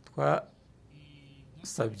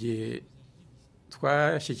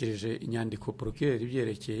 twashyikirije inyandiko procureur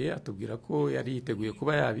ibyerekeye atubwira ko yari yiteguye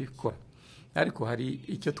kuba yabikora, ariko hari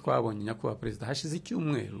icyo twabonye nyakubahwa perezida hashize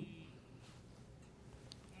icyumweru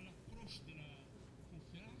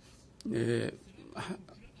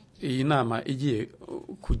iyi nama igiye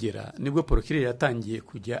kugera nibwo procureur yatangiye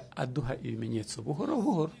kujya aduha ibimenyetso buhoro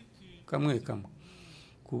buhoro kamwe kamwe,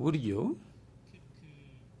 ku buryo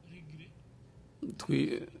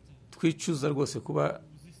twicuza rwose kuba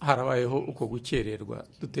harabayeho uko gukererwa.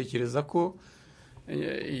 Dutekereza ko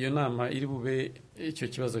iyo nama iri bube icyo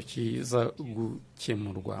kibazo kiza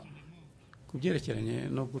gukemurwa. Ku byerekeranye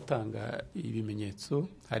no gutanga ibimenyetso,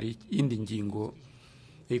 hari indi ngingo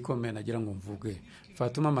ikomeye nagira ngo mvuge.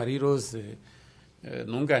 Fatuma Marie Rose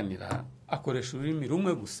nunganira akoresha ururimi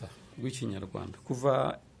rumwe gusa rw'Ikinyarwanda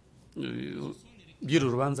kuva by'uru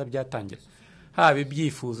rubanza byatangira, haba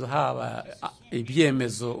ibyifuzo, haba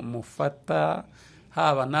ibyemezo mufata,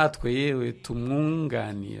 haba natwe yewe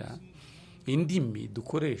tumwunganira. Indimi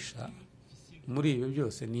dukoresha muri ibyo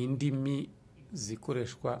byose ni indimi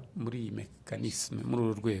zikoreshwa muri iyi mekanisme, muri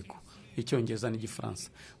uru rwego, Icyongereza n'Igifaransa.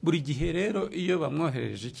 Buri gihe rero iyo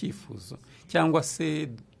bamwohereje icyifuzo cyangwa se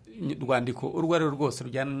rwandiko urwo ari rwo rwose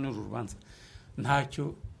rujyana n'uru rubanza,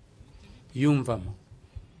 ntacyo yumvamo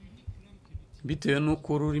bitewe n'uko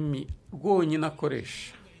ururimi rwonyine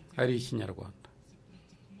akoresha ari Ikinyarwanda.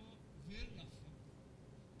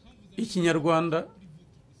 Ikinyarwanda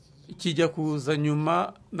kijya kuza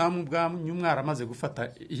nyuma namwe ubwanyu mwaramaze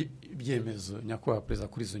gufata ibyemezo nyakubahwa perezida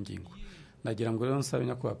kuri izo ngingo. Nagira ngo rero nsabe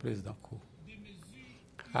nyakubahwa perezida ko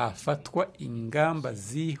hafatwa ingamba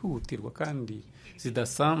zihutirwa kandi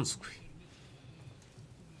zidasanzwe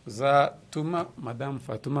zatuma Madame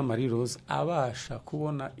Fatuma Marie Rose abasha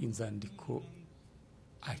kubona inzandiko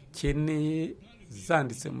akeneye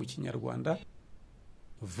zanditse mu Kinyarwanda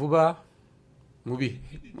vuba,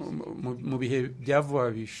 mu bihe bya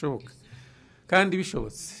vuba bishoboka, kandi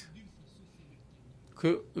bishobotse ko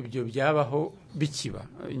ibyo byabaho bikiba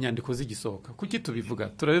inyandiko zigisohoka. Kuki tubivuga?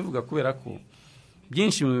 Turabivuga kubera ko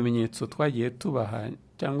byinshi mu bimenyetso twagiye tubaha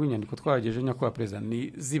cyangwa inyandiko twagejeje nyakubahwa perezida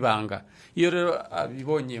ni zibanga. Iyo rero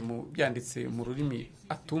abibonye mu byanditse mu rurimi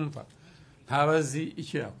atumva, ntabazi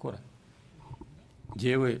icyo yakora.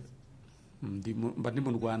 Jewe ndi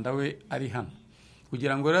mu Rwanda, we ari hano,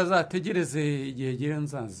 kugira ngo rero azategereze igihe gihe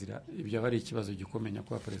nzanzira, ibyo aba ari ikibazo gikomeye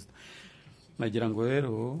nyakubahwa perezida. Nagira ngo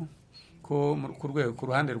rero ko ku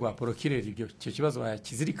ruhande rwa procureur icyo kibazo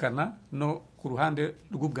bayakizirikana, no ku ruhande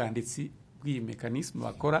rw'ubwanditsi bw'iyi mekanisme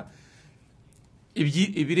bakora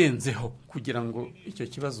ibirenzeho kugira ngo icyo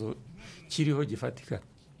kibazo kiriho gifatika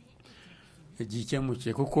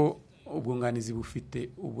gikemuke, kuko ubwunganizi bufite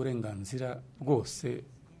uburenganzira bwose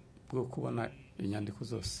bwo kubona inyandiko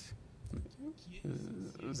zose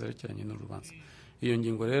zerekeranye n'urubanza. Iyo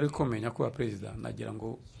ngingo rero ikomeye nyakubahwa perezida, nagira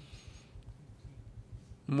ngo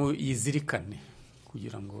muyizirikane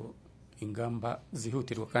kugira ngo ingamba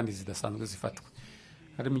zihutirwa kandi zidasanzwe zifatwe.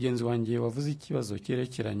 Hari mugenzi wanjye wavuze ikibazo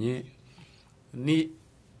cyerekeranye ni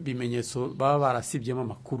bimenyetso baba barasibyemo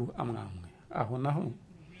amakuru amwamwe. Aho naho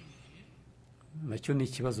nacyo ni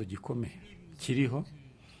ikibazo gikomeye kiriho.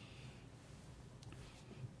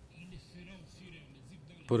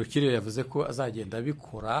 Procureur yavuze ko azagenda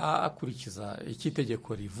abikora akurikiza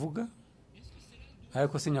ikitegeko rivuga,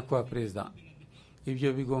 ariko se nyakubahwa perezida,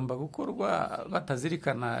 ibyo bigomba gukorwa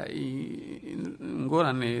batazirikana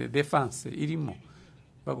ingorane defense irimo.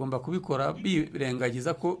 Bagomba kubikora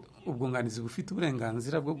birengagiza ko ubwunganizi bufite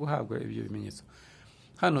uburenganzira bwo guhabwa ibyo bimenyetso.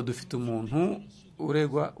 Hano dufite umuntu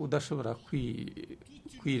uregwa udashobora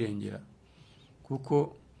kwirengera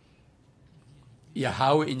kuko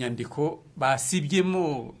yahawe inyandiko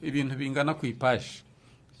basibyemo ibintu bingana ku ipaji.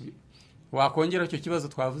 Wakongera icyo kibazo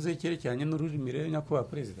twavuze cyerekeranye n'ururimi rero nyakubahwa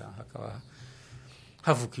perezida, hakaba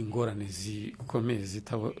havuka ingorane zikomeye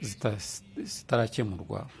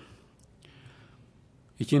zitarakemurwa.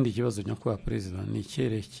 Ikindi kibazo nyakubahwa perezida ni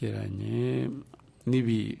cyerekeranye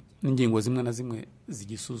n'ingingo zimwe na zimwe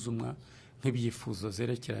zigisuzumwa nk'ibyifuzo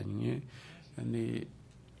zerekeranye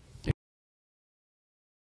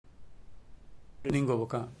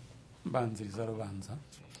n'ingoboka mbanziriza rubanza.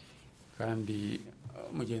 Kandi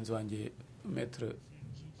mugenzi wanjye Maître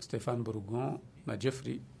Stéphane Bourgon na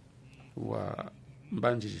Jeffrey wa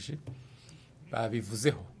mbanjirije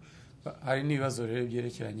babivuzeho. Hari n'ibibazo rero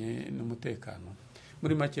byerekeranye n'umutekano.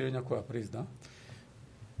 Muri make rero nyakubahwa perezida,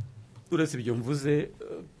 uretse ibyo mvuze,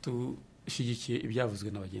 tushyigikiye ibyavuzwe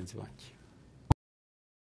na bagenzi banjye.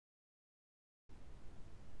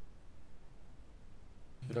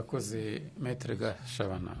 Irakoze Maître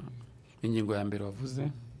Gashabana. Ingingo ya mbere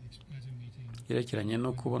wavuze yerekeranye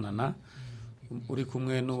no kubonana uri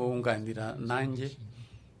kumwe n'uwo wunganira nanjye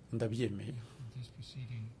ndabyemeye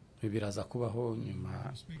biraza kubaho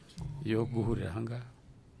nyuma yo guhurira ahangaha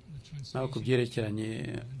naho kubyerekeranye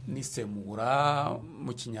n'isemura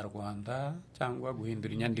mu Kinyarwanda cyangwa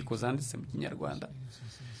guhindura inyandiko zanditse mu Kinyarwanda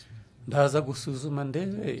ndaza gusuzuma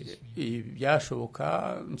ndebe byashoboka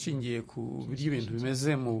nshingiye ku buryo ibintu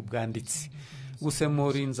bimeze mu bwanditsi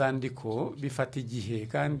gusemura inzandiko bifata igihe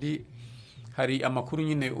kandi hari amakuru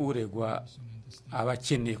nyine uregwa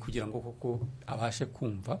abakeneye kugira ngo koko abashe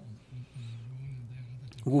kumva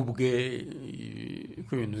ubwe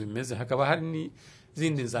ku bintu bimeze hakaba hari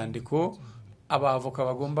n'izindi nzandiko abavoka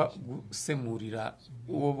bagomba gusemurira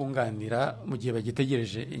uwo bunganira mu gihe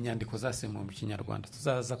bagitegereje inyandiko zasemuwe mu Kinyarwanda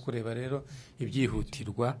tuzaza kureba rero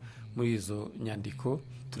ibyihutirwa muri izo nyandiko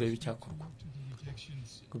turebe icyakorwa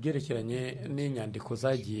kubyerekeranye n'inyandiko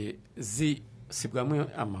zagiye zisibwamo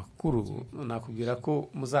amakuru nakubwira ko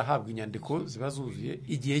muzahabwa inyandiko ziba zuzuye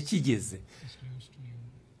igihe kigeze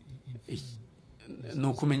ni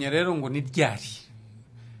ukumenya rero ngo ni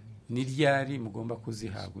ryari mugomba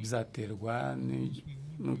kuzihabwa bizaterwa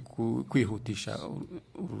kwihutisha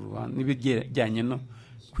n'ibijyanye no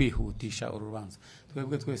kwihutisha urubanza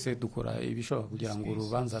twebwe twese dukora ibishoboka kugira ngo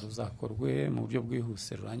urubanza ruzakorwe mu buryo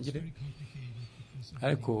bwihuse rurangire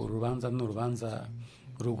ariko urubanza n'urubanza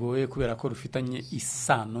rugoye kubera ko rufitanye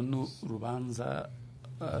isano n'urubanza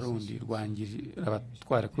rundi rwangirira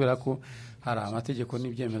abatwara kubera ko hari amategeko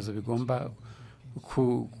n'ibyemezo bigomba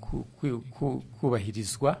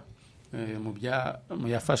kubahirizwa mu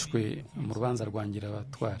yafashwe mu rubanza rwangira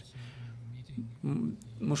abatwara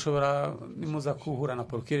mushobora nimuza kuhura na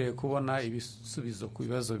procureur kubona ibisubizo ku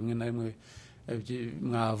bibazo bimwe na bimwe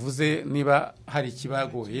mwavuze niba hari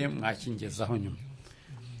ikibagoye mwakingezaho nyuma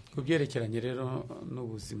kubyerekeranye rero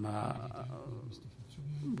n'ubuzima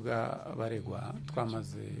bw'abaregwa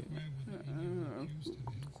twamaze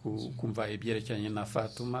kumva ibyerekeranye na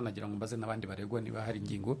Fatuma nagira ngo mbaze n'abandi baregwa niba hari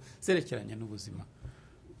ingingo zerekeranye n'ubuzima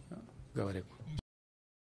bw'abaregwa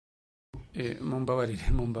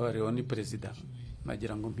mumbabarire ni perezida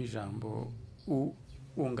nagira ngo mpijambo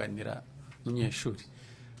uwunganira munyeshuri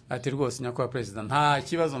ati rwose nyakubahwa perezida nta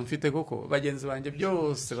kibazo mfite kuko bagenzi banjye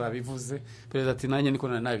byose babivuze perezida ati nanjye niko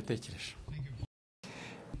nabitekereje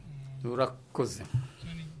urakoze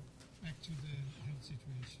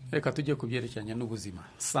reka tujye kubyerekeranye n'ubuzima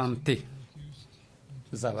sante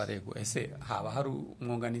z'abaregwa ese haba hari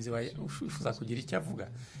umwunganizi wifuza kugira icyo avuga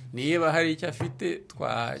niba hari icyo afite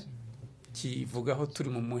twakivugaho turi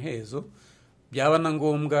mu muhezo byaba na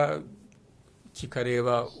ngombwa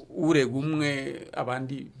kikareba urega umwe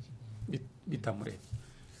abandi bitamureba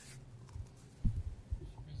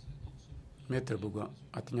Maître Bugwa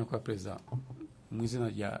atinya kwa perezida mu izina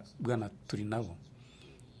rya Bwana Turinabo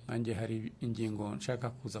nanjye hari ingingo nshaka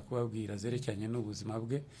kuza kubabwira zerekeranye n'ubuzima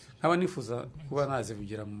bwe nkaba nifuza kuba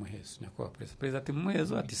nazivugira mu muhezo nyakubahwa perezida ati mu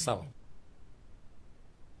muhezo ati sawa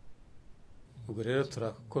ubwo rero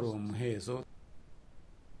turakora uwo muhezo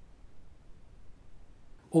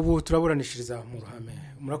ubu turaburanishiriza mu ruhame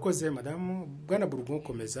murakoze madamu Bwana Burugwa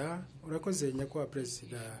ukomeza urakoze nyakubahwa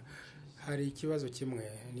perezida hari ikibazo kimwe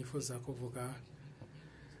nifuza kuvuga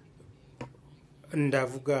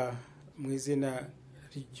ndavuga mu izina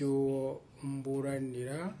ry'uwo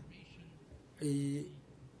mburanira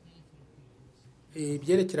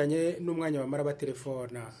ibyerekeranye n'umwanya wamara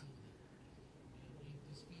batelefona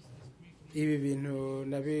ibi bintu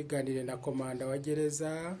nabiganiriye na komanda wa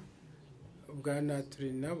gereza Bwana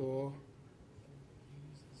Turinabo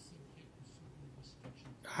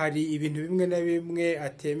hari ibintu bimwe na bimwe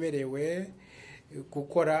atemerewe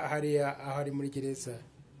gukora hariya aho ari muri gereza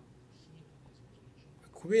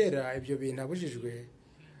kubera ibyo bintu abujijwe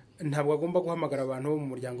ntabwo agomba guhamagara abantu bo mu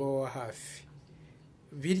muryango wa hafi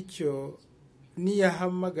bityo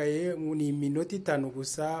niyahamagaye ni iminota 5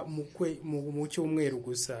 gusa mu cyumweru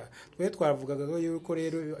gusa twe twavugaga yuko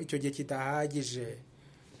rero icyo gihe kitahagije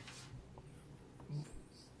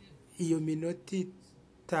iyo minota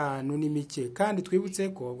 5 ni mike kandi twibutse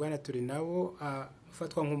ko Bwana Turinabo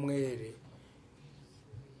afatwa nk'umwere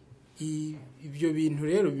ibyo bintu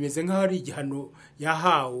rero bimeze nk'aho ari igihano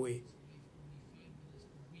yahawe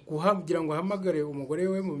kugira ngo ahamagare umugore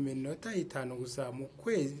we mu minota 5 gusa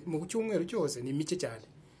mu cyumweru cyose ni mike cyane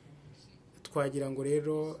twagira ngo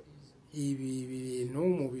rero ibi bintu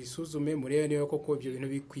mu bisuzume murebe niba koko ibyo bintu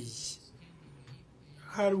bikwiye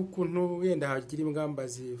hari ukuntu wenda hagira ingamba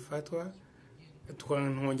zifatwa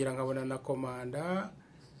twongera nkabona na komanda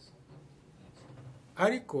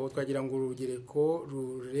ariko twagira ngo urugereko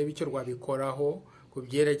rurebe icyo rwabikoraho ku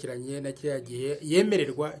byerekeranye na kiriya gihe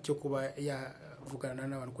yemererwa cyo kuba yavugana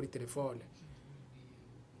n'abantu kuri telefone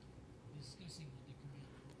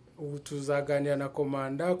ubu tuzaganira na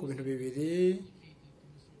komanda ku bintu bibiri.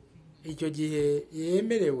 Icyo gihe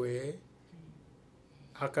yemerewe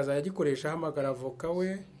akazajya gikoresha hamagara avoka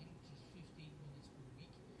we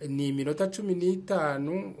ni iminota 15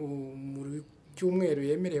 mu cyumweru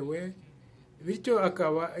yemerewe, bityo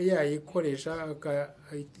akaba yayikoresha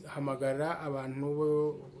akahamagara abantu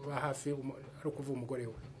ba hafi ari kuvuga umugore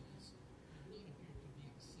we.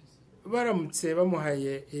 Baramutse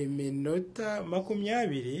bamuhaye iminota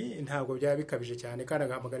 20 ntabwo byaba bikabije cyane, kandi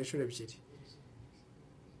agahamagara inshuro ebyiri.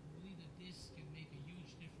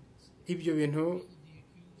 Ibyo bintu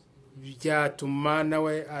byatuma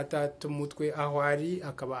nawe atata umutwe aho ari,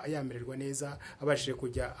 akaba yamererwa neza, abashije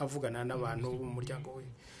kujya avugana n'abantu mu muryango we.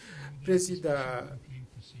 Perezida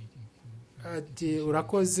ati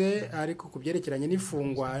urakoze, ariko kubyerekeranye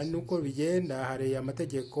n'ifungwa nuko bigenda hari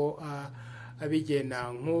amategeko abigena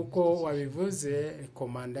nk'uko wabivuze,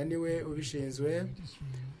 komanda niwe ubishinzwe.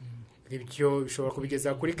 Ibyo bishobora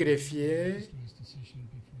kubigeza kuri greffier,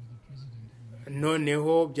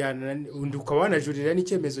 noneho ukaba wanajurira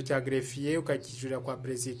n'icyemezo cya greffier ukakijurira kwa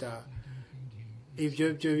perezida.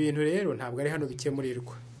 Ibyo bintu rero ntabwo ari hano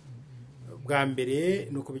bikemurirwa. Bwa mbere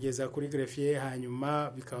ni ukubigeza kuri greffier,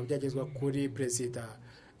 hanyuma bikaba byagezwa kuri perezida.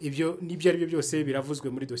 Ibyo nibyo ari byo byose biravuzwe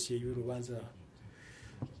muri dosiye y'urubanza.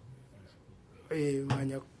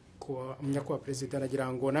 Munyakubahwa perezida, nagira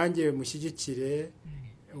ngo nanjye mushyigikire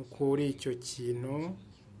kuri icyo kintu.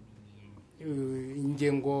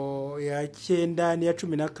 Ingengo ya 9 n'iya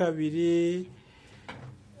 12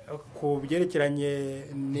 ku byerekeranye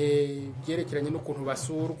n'ukuntu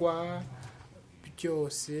basurwa,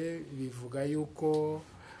 byose bivuga yuko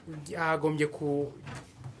agombye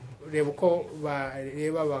kureba uko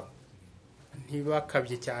bareba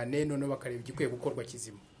ntibakabye cyane, none bakareba igikwiye gukorwa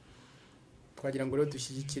kizima. Twagira ngo rero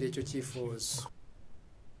dushyigikire icyo cyifuzo.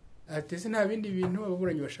 Atese nta bindi bintu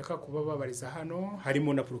ababuranyi bashaka kuba babariza hano,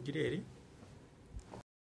 harimo na procureur.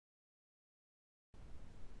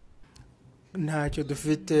 Ntacyo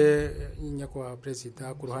dufite nyakubahwa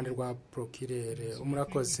perezida ku ruhande rwa procureur.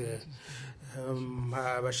 Murakoze.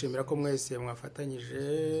 Bashimira ko mwese mwafatanyije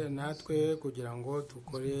natwe kugira ngo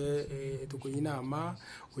tukore inama.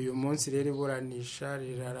 Uyu munsi rero iburanisha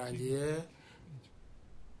rirarangiye.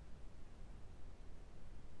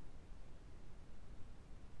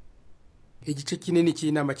 Igice kinini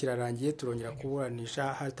cy'inama kirarangiye, turongera kuburanisha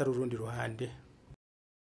hatari urundi ruhande.